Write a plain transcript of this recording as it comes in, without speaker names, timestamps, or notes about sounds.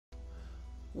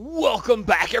Welcome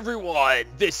back, everyone!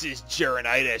 This is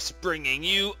Geronitis bringing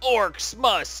you Orcs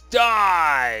Must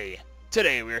Die!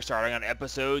 Today we are starting on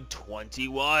episode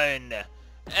 21.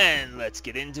 And let's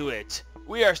get into it.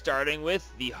 We are starting with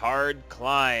the Hard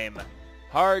Climb.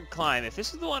 Hard Climb. If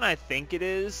this is the one I think it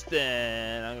is,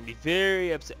 then I'm going to be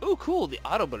very upset. Oh, cool, the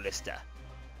Auto Ballista.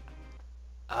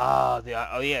 Oh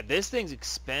yeah, this thing's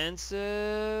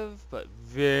expensive, but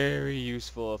very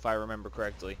useful if I remember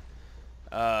correctly.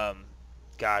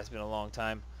 God, it's been a long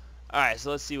time. Alright,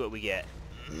 so let's see what we get.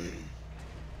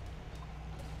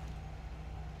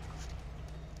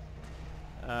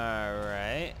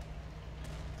 Alright.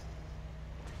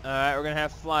 Alright, we're gonna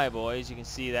have flyboys. You can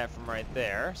see that from right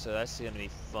there. So that's gonna be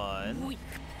fun. Weak,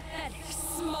 pathetic,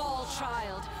 small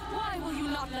child. Why will you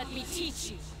not let me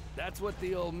teach you? That's what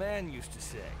the old man used to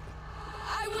say.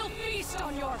 I will feast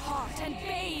on your heart and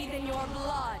bathe in your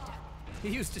blood. He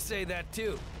used to say that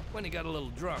too, when he got a little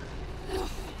drunk. I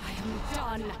am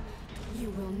done.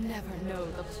 You will never know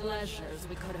the pleasures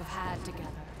we could have had together.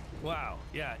 Wow,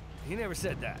 yeah, he never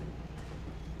said that.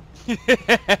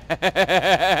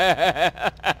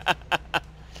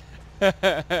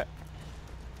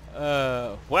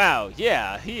 Wow,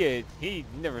 yeah, he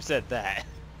never said that.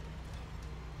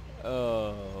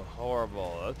 Oh,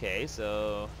 horrible. Okay,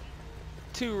 so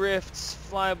 2 rifts,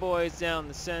 flyboys down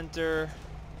the center.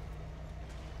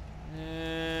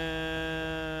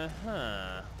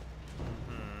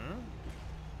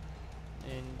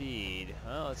 Indeed.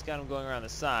 Well, it's got them going around the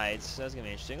sides, so that's gonna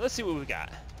be interesting. Let's see what we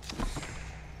got.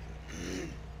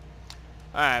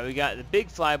 Alright, we got the big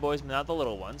flyboys, but not the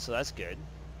little ones, so that's good.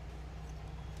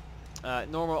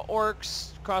 Normal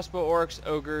orcs, crossbow orcs,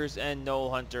 ogres, and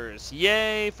gnoll hunters.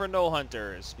 Yay for gnoll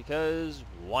hunters, because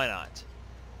why not?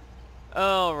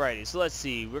 Alrighty, so let's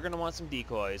see. We're going to want some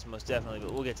decoys, most definitely,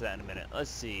 but we'll get to that in a minute. Let's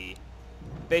see.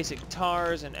 Basic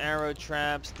tars and arrow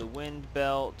traps, the wind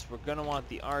belt. We're going to want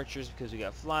the archers because we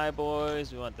got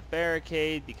flyboys. We want the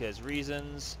barricade because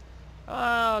reasons.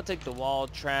 I'll take the wall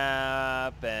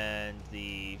trap and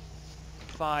the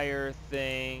fire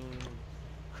thing.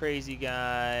 Crazy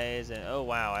guys. And oh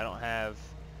wow, I don't have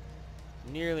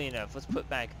nearly enough. Let's put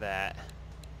back that.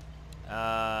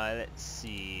 Let's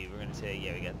see. We're gonna take,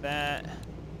 yeah, we got that.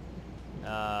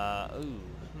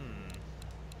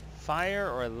 Fire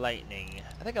or lightning?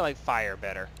 I think I like fire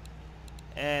better.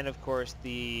 And of course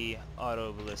the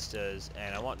auto ballistas.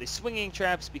 And I want the swinging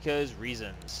traps because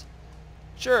reasons.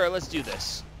 Sure, let's do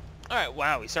this. Alright,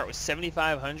 wow, we start with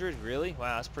 7,500? Really?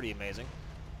 Wow, that's pretty amazing.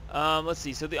 Let's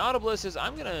see. So the auto ballistas,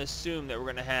 I'm gonna assume that we're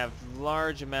gonna have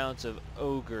large amounts of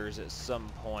ogres at some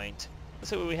point. Let's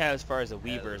see what we have as far as the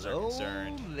weavers are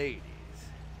concerned. Ladies.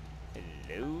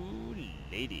 Hello,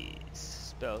 ladies.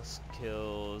 Spell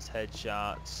kills,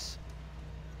 headshots.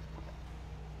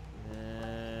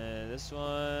 This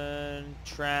one,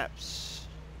 traps.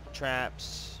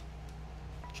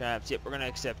 Yep, we're gonna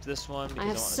accept this one because I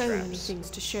have want so the many traps. things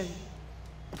to show you.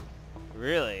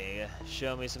 Really?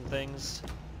 Show me some things?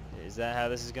 Is that how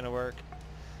this is gonna work?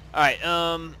 Alright,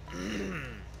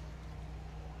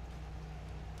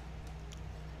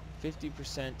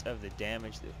 50% of the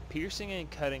damage. The piercing and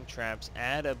cutting traps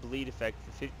add a bleed effect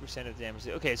for 50% of the damage.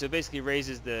 Okay, so it basically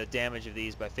raises the damage of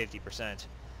these by 50%.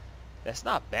 That's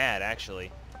not bad,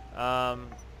 actually. All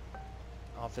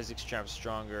physics traps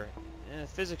stronger.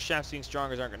 Physics traps being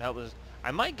stronger aren't going to help us.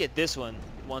 I might get this one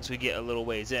once we get a little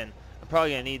ways in. I'm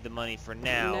probably going to need the money for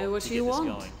now You know what to you get this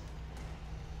want. going.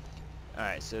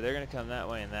 Alright, so they're going to come that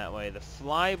way and that way. The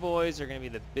flyboys are going to be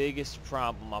the biggest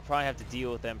problem. I'll probably have to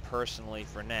deal with them personally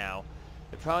for now.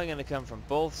 They're probably going to come from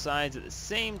both sides at the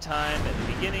same time at the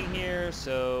beginning here,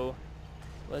 so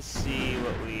let's see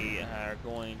what we are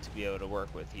going to be able to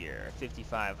work with here.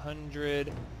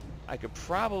 5,500. I could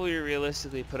probably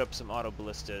realistically put up some auto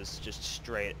ballistas just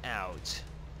straight out.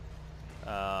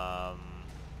 How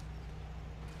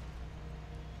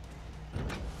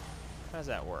does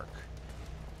that work?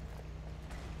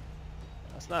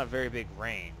 That's not a very big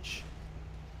range.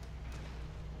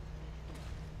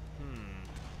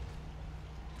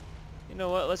 You know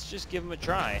what? Let's just give them a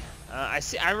try. I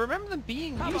remember them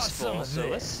being How about some useful, of so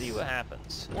let's this? see what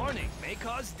happens. Warning, may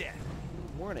cause death.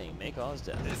 Warning, may cause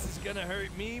death. This is gonna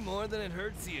hurt me more than it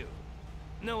hurts you.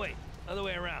 No, wait, other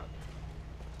way around.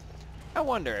 I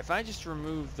wonder if I just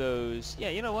remove those. Yeah,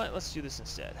 you know what? Let's do this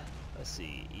instead. Let's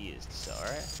see. E is to sell. All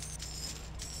right.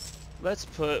 Let's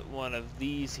put one of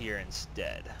these here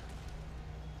instead.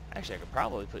 Actually, I could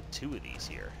probably put 2 of these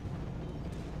here.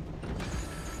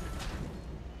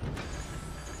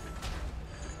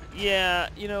 Yeah,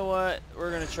 you know what?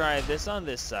 We're gonna try this on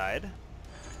this side.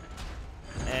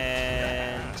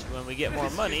 And when we we get more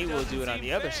money, we'll do it on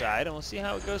the other side, and we'll see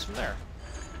how it goes from there.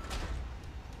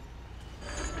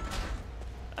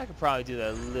 I could probably do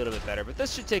that a little bit better, but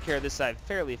this should take care of this side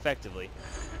fairly effectively.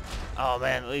 Oh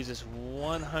man, it leaves us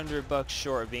 100 bucks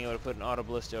short of being able to put an auto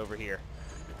ballista over here.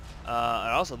 It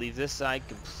also leaves this side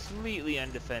completely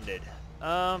undefended.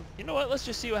 You know what? Let's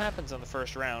just see what happens on the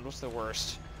first round. What's the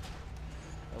worst?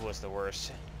 What's the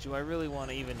worst? Do I really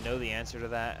want to even know the answer to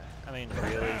that? I mean,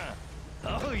 really?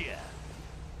 Oh yeah.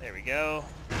 There we go.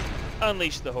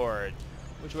 Unleash the horde.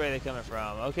 Which way are they coming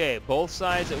from? Okay, both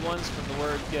sides at once from the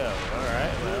word go.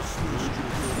 Alright, well.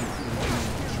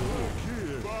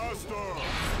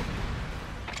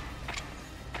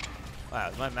 Wow,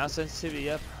 is my mouse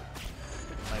sensitivity up?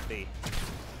 It might be.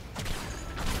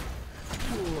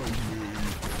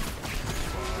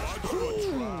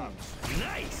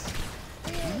 Nice.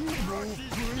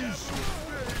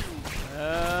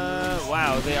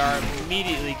 Wow, they are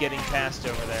immediately getting past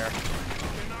over there.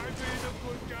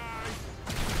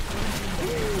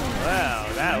 Wow,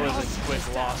 that was a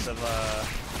quick loss of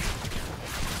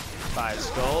 5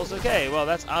 skulls. Okay, well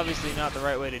that's obviously not the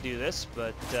right way to do this,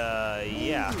 but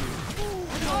yeah.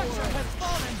 An archer has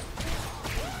fallen.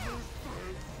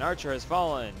 An archer has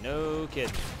fallen. No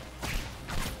kidding.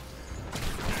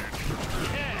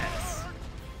 Yes.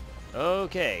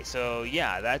 Okay, so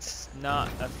yeah, that's not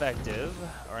effective,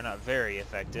 or not very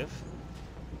effective.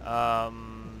 Cruddy,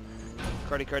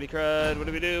 cruddy, crud. What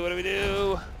do we do? What do we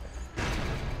do?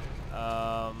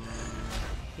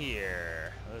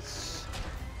 Here. Let's.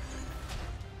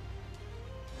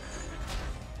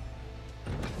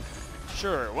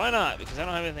 Sure, why not? Because I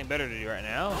don't have anything better to do right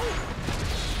now.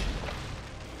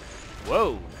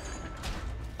 Whoa.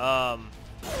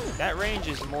 That range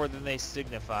is more than they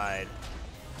signified.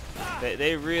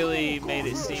 They really made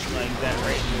it seem like that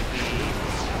range would be,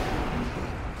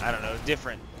 I don't know,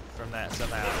 different from that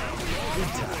somehow. Good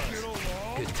times.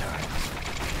 Good times.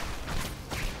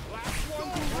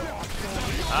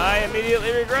 I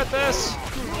immediately regret this.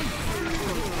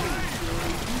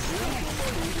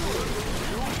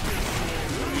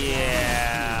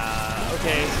 Yeah.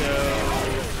 Okay, so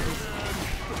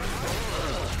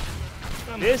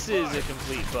this is a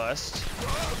complete bust.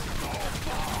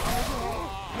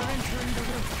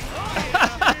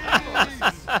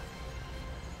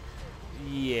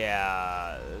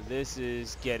 Yeah, this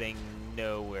is getting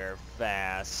nowhere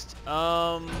fast.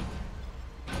 I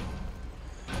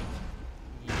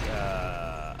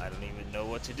don't even know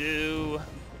what to do.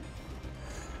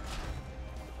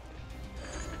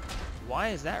 Why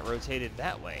is that rotated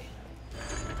that way?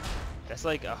 That's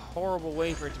like a horrible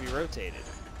way for it to be rotated.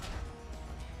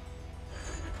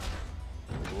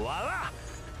 Voila!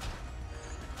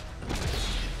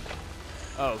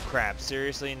 Oh crap,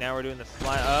 seriously? Now we're doing the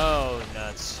fly. Oh,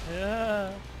 nuts.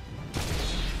 Ah.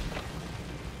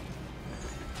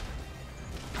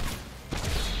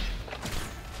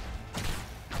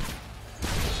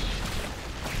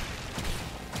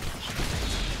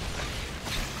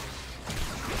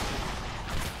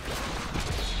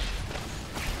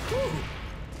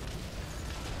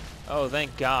 Oh,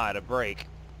 thank God, a break.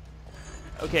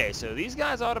 Okay, so these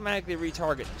guys automatically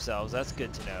retarget themselves. That's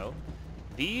good to know.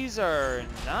 These are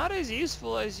not as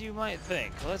useful as you might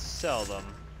think. Let's sell them.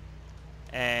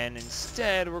 And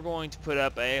instead, we're going to put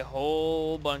up a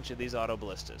whole bunch of these auto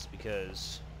ballistas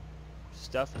because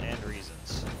stuff and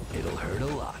reasons. It'll hurt a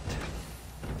lot.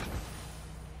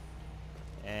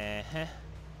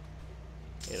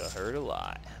 It'll hurt a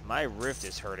lot. My rift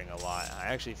is hurting a lot. I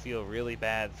actually feel really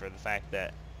bad for the fact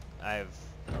that I've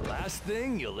The last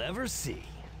thing you'll ever see.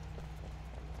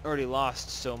 already lost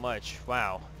so much.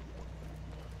 Wow.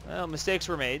 Well, mistakes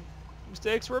were made.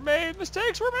 Mistakes were made.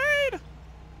 Mistakes were made.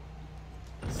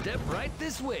 Step right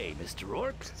this way, Mr.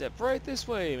 Orc. Step right this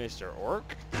way, Mr.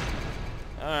 Orc.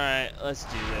 Alright, let's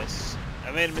do this.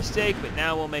 I made a mistake, but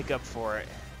now we'll make up for it.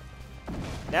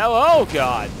 Now, oh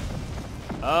god!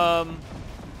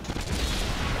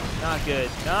 Not good.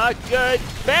 Not good!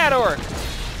 Bad Orc!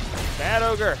 Bad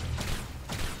Ogre!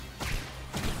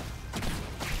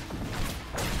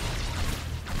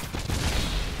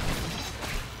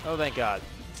 Oh, thank god.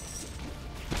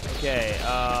 Okay,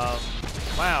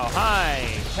 wow, hi!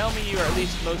 Tell me you are at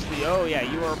least mostly, oh yeah,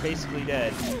 you are basically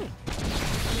dead.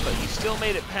 But you still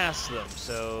made it past them,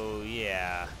 so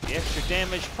yeah. The extra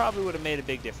damage probably would have made a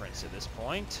big difference at this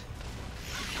point.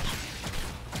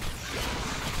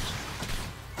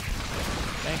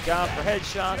 Thank God for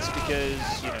headshots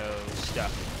because, you know,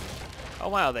 stuff. Oh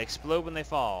wow, they explode when they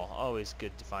fall. Always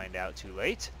good to find out too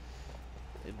late.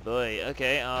 Good boy.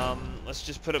 Okay, let's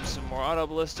just put up some more auto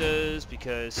ballistas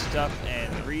because stuff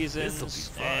and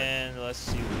reasons. And let's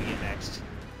see what we get next.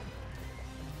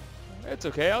 It's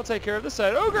okay. I'll take care of this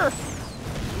side. Ogre!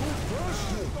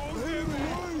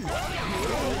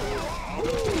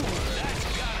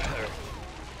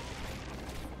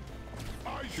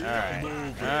 Alright.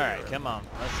 Alright, come on.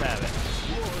 Let's have it.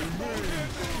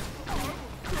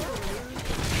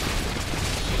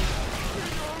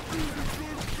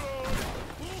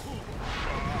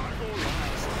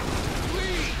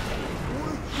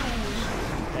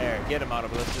 There, get him,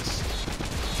 Autoballistus.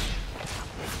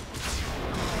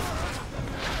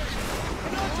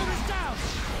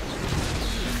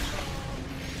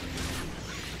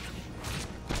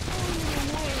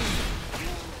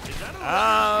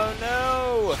 Oh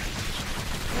no!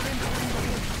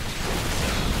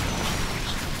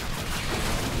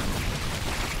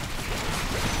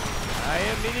 I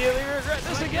immediately regret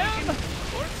this again!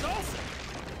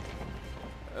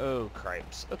 Oh,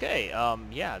 cripes. Okay,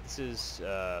 yeah, this is,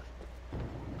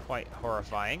 quite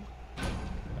horrifying.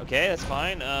 Okay, that's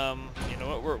fine. You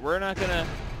know what, we're not gonna...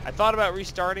 I thought about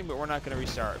restarting, but we're not gonna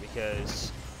restart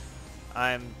because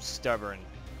I'm stubborn.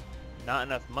 Not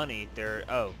enough money there.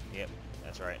 Oh, yep,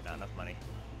 that's right, not enough money.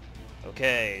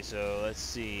 Okay, so let's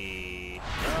see.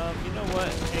 You know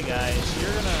what? Hey guys,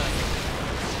 you're gonna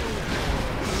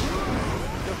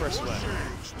go for a swim.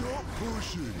 Stop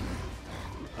pushing.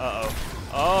 Uh-oh.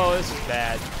 Oh, this is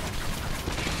bad.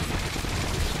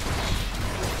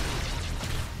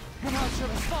 An archer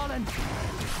has fallen.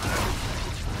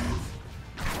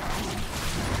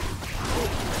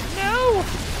 No!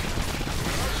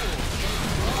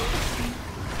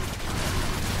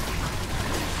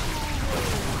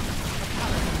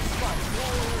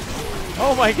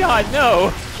 Oh my god,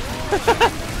 no!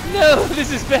 No,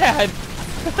 this is bad!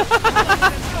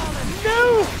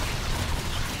 No!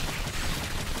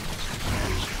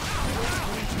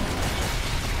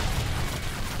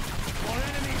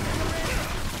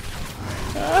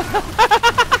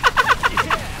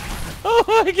 Oh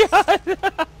my god!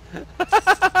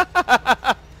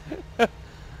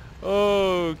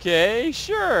 Okay,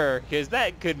 sure, because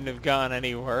that couldn't have gone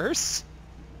any worse.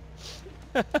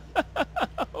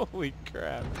 Holy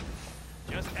crap.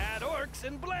 Just add orcs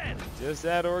and blend. Just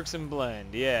add orcs and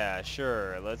blend. Yeah,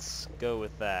 sure. Let's go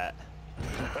with that.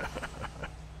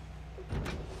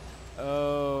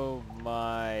 Oh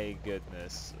my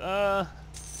goodness.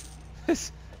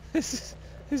 This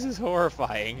is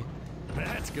horrifying.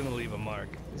 That's gonna leave a mark.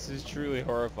 This is truly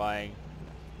horrifying.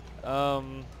 Yeah,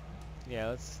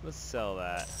 let's sell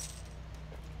that.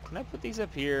 Can I put these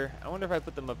up here? I wonder if I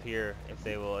put them up here if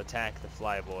they will attack the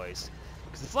flyboys.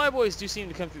 Because the flyboys do seem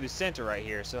to come through the center right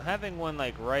here, so having one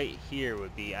like right here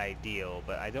would be ideal,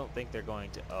 but I don't think they're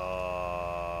going to...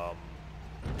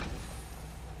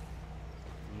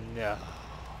 No.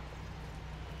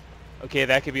 Okay,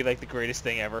 that could be like the greatest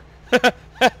thing ever.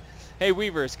 Hey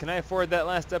Weavers, can I afford that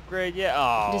last upgrade? Yeah.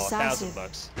 Oh, Decisive.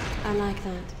 $1,000. I like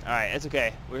that. Alright, that's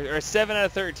okay. We're 7 out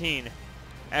of 13.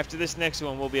 After this next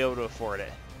one, we'll be able to afford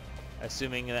it.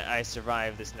 Assuming that I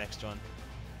survive this next one.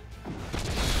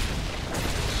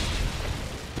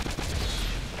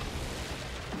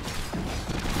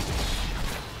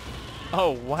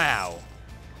 Oh, wow.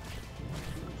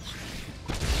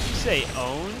 You say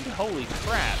owned? Holy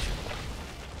crap.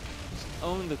 Just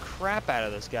owned the crap out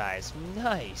of those guys.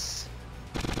 Nice.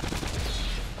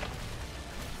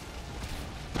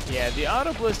 Yeah, the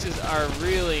Autoballistas are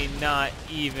really not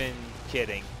even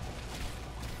kidding.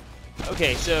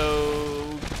 Okay, so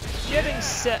getting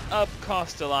set up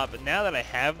cost a lot, but now that I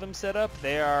have them set up,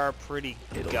 they are pretty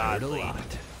godly.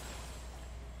 Hurt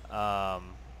a lot.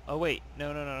 Oh wait,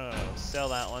 no. Sell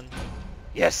that one.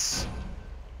 Yes!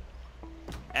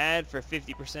 Add for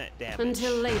 50% damage.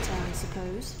 Until later, I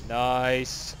suppose.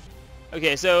 Nice.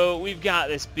 Okay, so we've got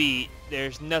this beat.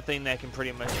 There's nothing that can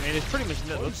pretty much... I mean, there's pretty much...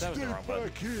 Oops, that was the wrong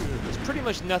button. There's pretty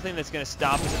much nothing that's going to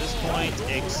stop us at this point,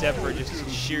 except for just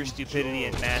sheer stupidity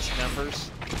and mass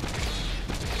numbers.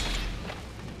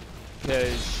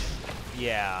 Because,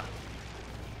 yeah.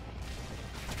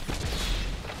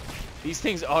 These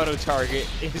things auto-target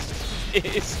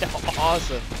is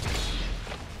awesome.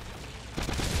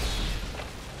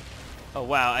 Oh,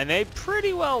 wow, and they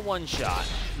pretty well one-shot.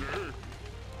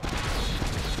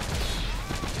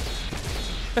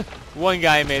 One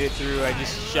guy made it through, I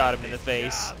just shot him in the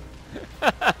face.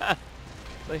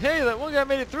 Like, hey, that one guy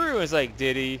made it through. It's like,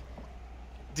 did he?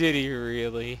 Did he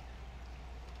really?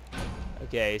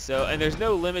 Okay, so, and there's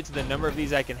no limit to the number of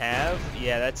these I can have.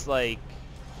 Yeah, that's like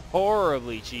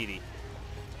horribly cheaty.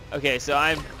 Okay, so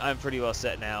I'm pretty well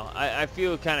set now. I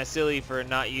feel kind of silly for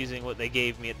not using what they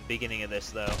gave me at the beginning of this,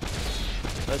 though.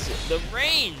 Let's see. The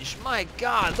range! My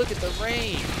god, look at the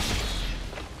range!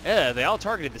 Yeah, they all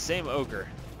targeted the same ogre.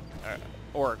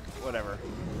 Orc, whatever.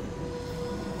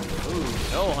 Ooh,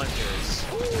 no hunters.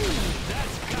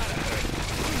 That's gotta hurt.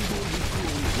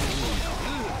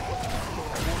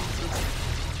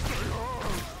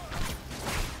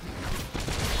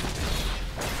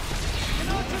 Get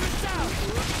on to the south.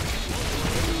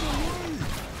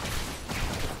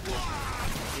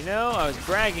 You know, I was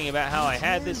bragging about how I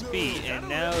had this beat, and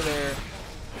now they're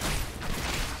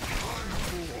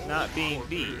not being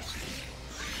beat.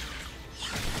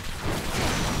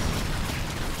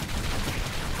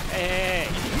 Hey,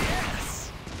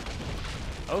 yes.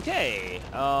 Okay.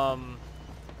 That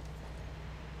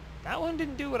one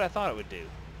didn't do what I thought it would do.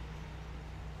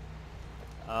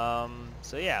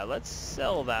 So yeah, let's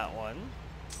sell that one.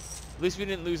 At least we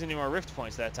didn't lose any more rift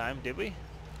points that time, did we?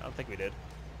 I don't think we did.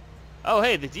 Oh,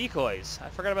 hey, the decoys. I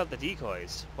forgot about the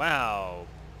decoys. Wow,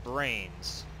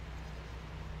 brains.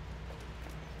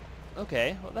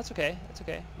 Okay, well that's okay. That's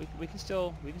okay. We can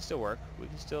still work. We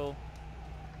can still.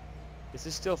 This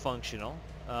is still functional.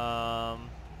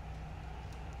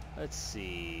 Let's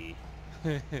see.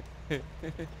 10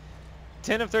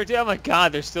 of 13. Oh my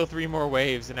God! There's still 3 more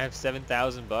waves, and I have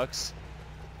 7,000 bucks.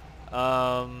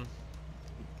 Yeah,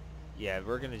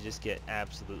 we're gonna just get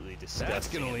absolutely disgusting. That's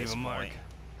gonna leave a mark, point.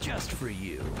 just for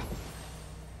you.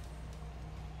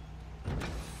 I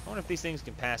wonder if these things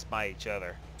can pass by each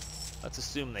other. Let's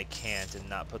assume they can't and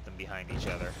not put them behind each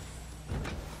other.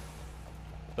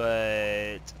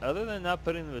 But other than not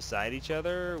putting them beside each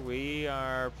other, we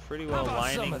are pretty well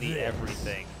lining the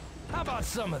everything. How about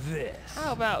some of this?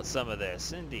 How about some of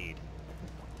this, indeed.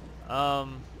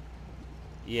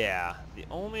 Yeah, the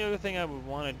only other thing I would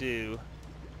want to do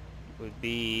would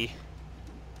be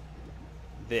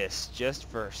this, just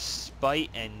for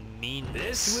spite and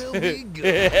meanness. This will be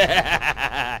good.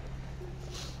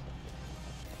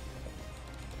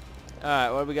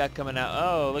 Alright, what do we got coming out?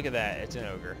 Oh, look at that. It's an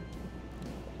ogre.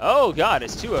 Oh, God,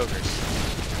 it's 2 ogres.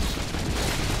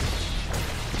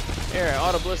 Here,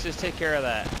 Auto Blisters, take care of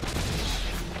that.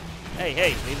 Hey,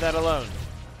 hey, leave that alone.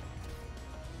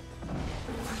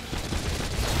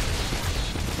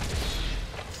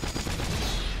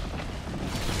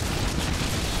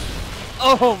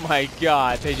 Oh my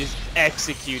God, they just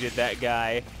executed that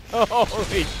guy.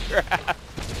 Holy crap.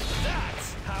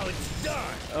 That's how it's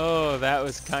done. Oh, that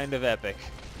was kind of epic.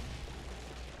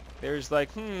 There's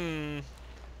like,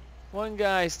 one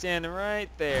guy standing right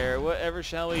there. Whatever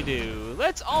shall we do?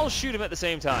 Let's all shoot him at the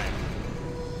same time.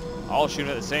 All shoot him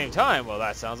at the same time? Well,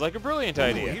 that sounds like a brilliant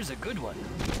idea. Ooh, here's a good one.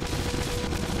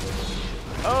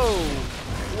 Oh,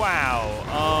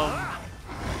 wow.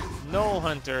 Knoll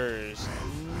hunters.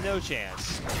 No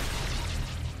chance.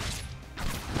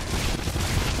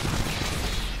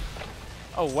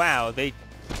 Oh, wow.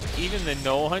 Even the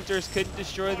Knoll hunters couldn't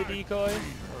destroy the decoy?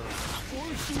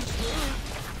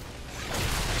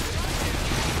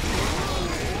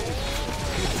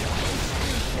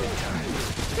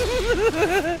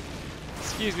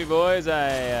 Excuse me, boys. I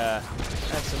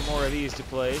have some more of these to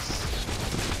place.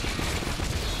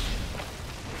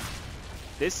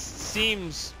 This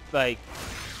seems like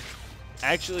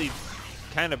actually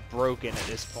kind of broken at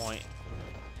this point.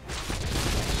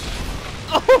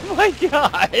 Oh my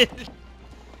God!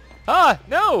 Ah,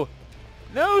 no!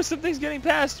 No, something's getting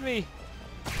past me.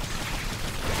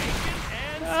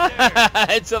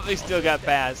 And something still got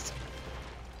past.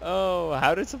 Oh,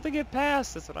 how did something get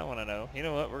past? That's what I want to know. You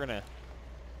know what? We're gonna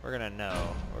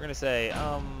know. We're gonna say,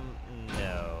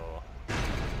 no.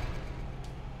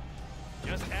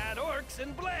 Just add orcs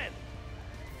and blend.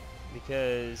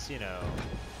 Because, you know,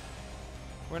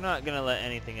 we're not gonna let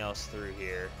anything else through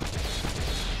here.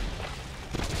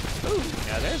 Ooh,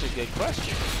 now there's a good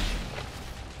question.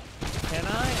 Can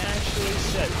I actually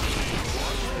set these?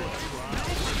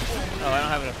 Oh, I don't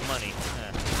have enough money.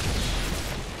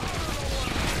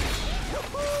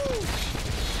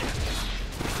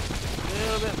 A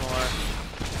little bit more.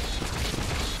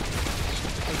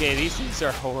 Okay, these things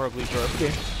are horribly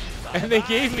broken. And they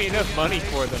gave me enough money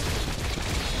for them.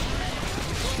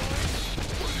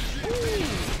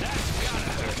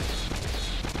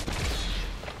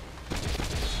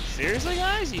 Seriously,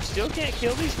 guys? You still can't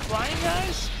kill these flying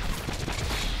guys?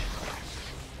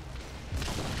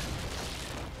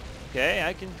 Okay,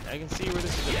 I can see where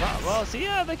this is a problem. Well, see,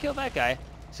 yeah, they killed that guy.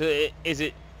 So is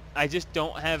it? I just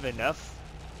don't have enough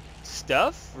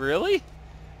stuff, really?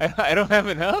 I don't have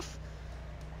enough.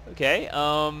 Okay.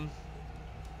 Well,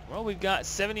 we've got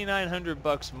 7,900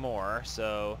 bucks more,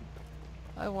 so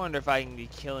I wonder if I can be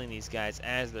killing these guys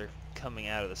as they're coming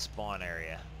out of the spawn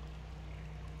area.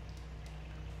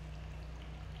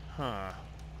 Huh.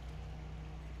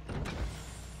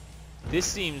 This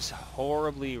seems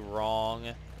horribly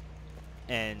wrong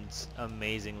and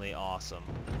amazingly awesome.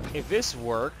 If this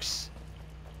works,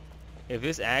 if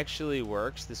this actually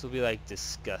works, this will be like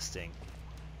disgusting.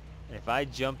 And if I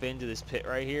jump into this pit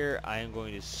right here, I am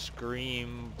going to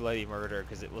scream bloody murder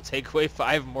because it will take away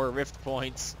 5 more rift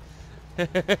points.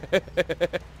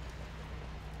 But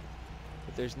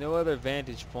there's no other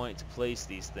vantage point to place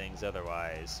these things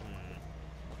otherwise.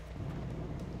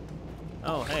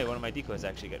 Oh, hey, one of my decoys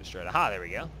actually got destroyed. Aha, there we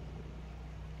go.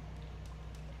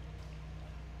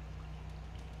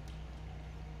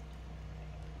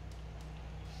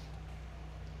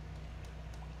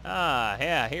 Ah,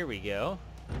 yeah, here we go.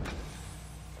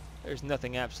 There's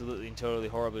nothing absolutely and totally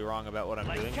horribly wrong about what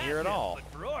I'm doing here at all.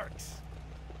 But for orcs.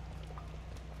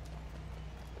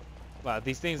 Wow,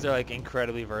 these things are like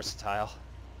incredibly versatile.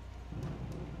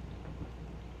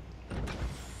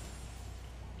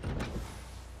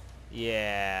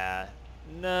 Yeah,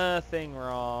 nothing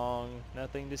wrong,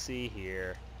 nothing to see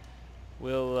here.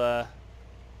 We'll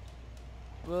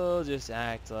just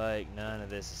act like none of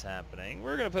this is happening.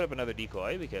 We're gonna put up another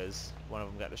decoy because one of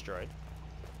them got destroyed.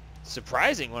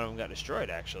 Surprising, one of them got destroyed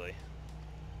actually.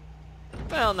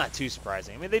 Well, not too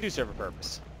surprising. I mean, they do serve a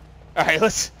purpose. All right,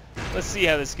 let's see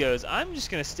how this goes. I'm just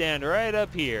gonna stand right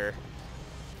up here.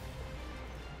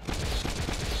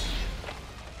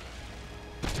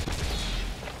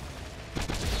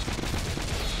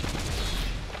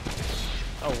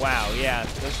 Oh wow, yeah,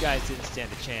 those guys didn't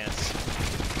stand a chance.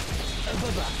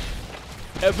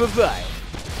 Bye-bye. Bye-bye.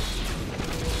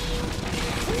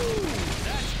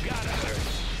 That's gotta hurt.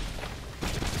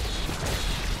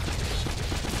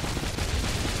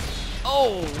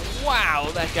 Oh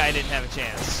wow, that guy didn't have a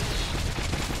chance.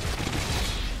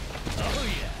 Oh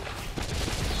yeah.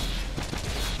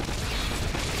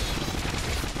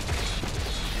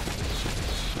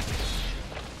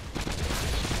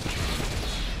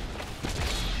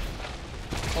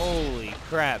 Holy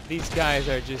crap, these guys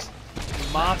are just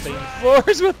mopping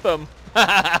floors with them.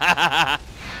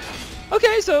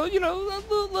 Okay, so you know, a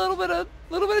little bit of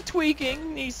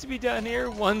tweaking needs to be done here.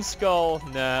 One skull,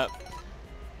 nah.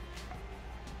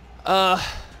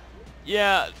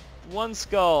 Yeah, one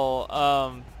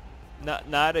skull.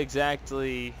 Not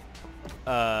exactly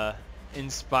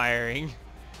inspiring.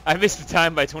 I missed the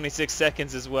time by 26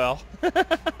 seconds as well.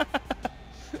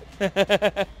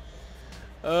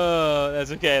 Oh, that's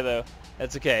okay though.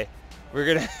 That's okay.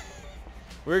 We're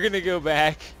gonna go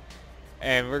back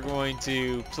and we're going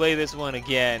to play this one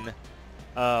again.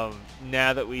 Now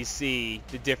that we see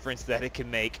the difference that it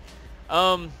can make.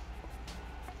 Let's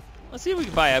see if we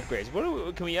can buy upgrades.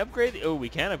 Can we upgrade? Oh, we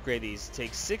can upgrade these.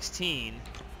 Take 16.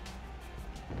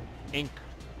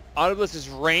 Autobliss's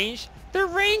range. Their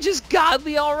range is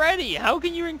godly already. How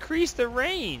can you increase the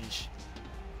range?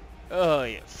 Oh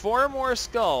yeah, 4 more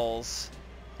skulls.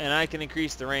 And I can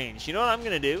increase the range. You know what I'm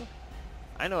going to do?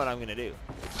 I know what I'm going to do.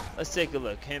 Let's take a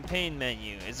look. Campaign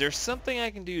menu. Is there something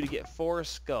I can do to get 4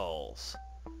 skulls?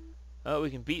 Oh, we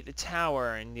can beat the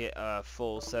tower and get a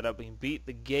full setup. We can beat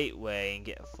the gateway and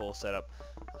get a full setup.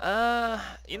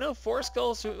 You know, 4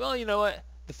 skulls. Well, you know what?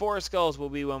 The 4 skulls will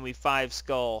be when we 5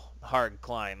 skull hard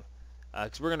climb.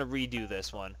 Because we're going to redo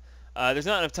this one. There's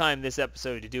not enough time this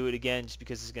episode to do it again just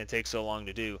because it's going to take so long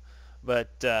to do. But,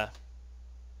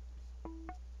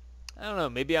 I don't know,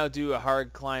 maybe I'll do a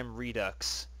hard climb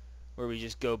redux where we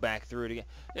just go back through it again.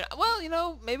 Yeah, well, you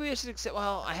know, maybe I should accept,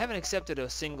 well, I haven't accepted a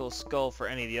single skull for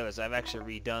any of the others. I've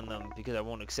actually redone them because I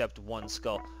won't accept 1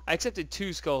 skull. I accepted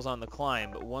 2 skulls on the climb,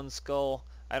 but 1 skull,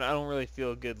 I don't really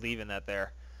feel good leaving that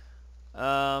there.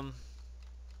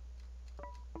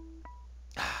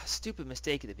 Stupid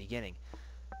mistake at the beginning.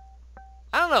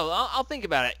 I don't know, I'll think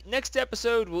about it. Next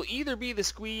episode will either be the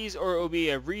squeeze or it will be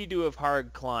a redo of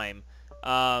hard climb.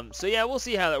 So yeah, we'll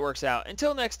see how that works out.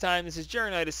 Until next time, this is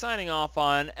Jeronitis signing off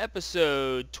on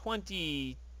episode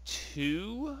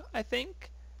 22, I think?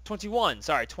 21,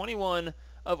 sorry, 21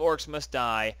 of Orcs Must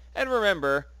Die. And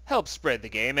remember, help spread the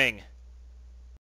gaming.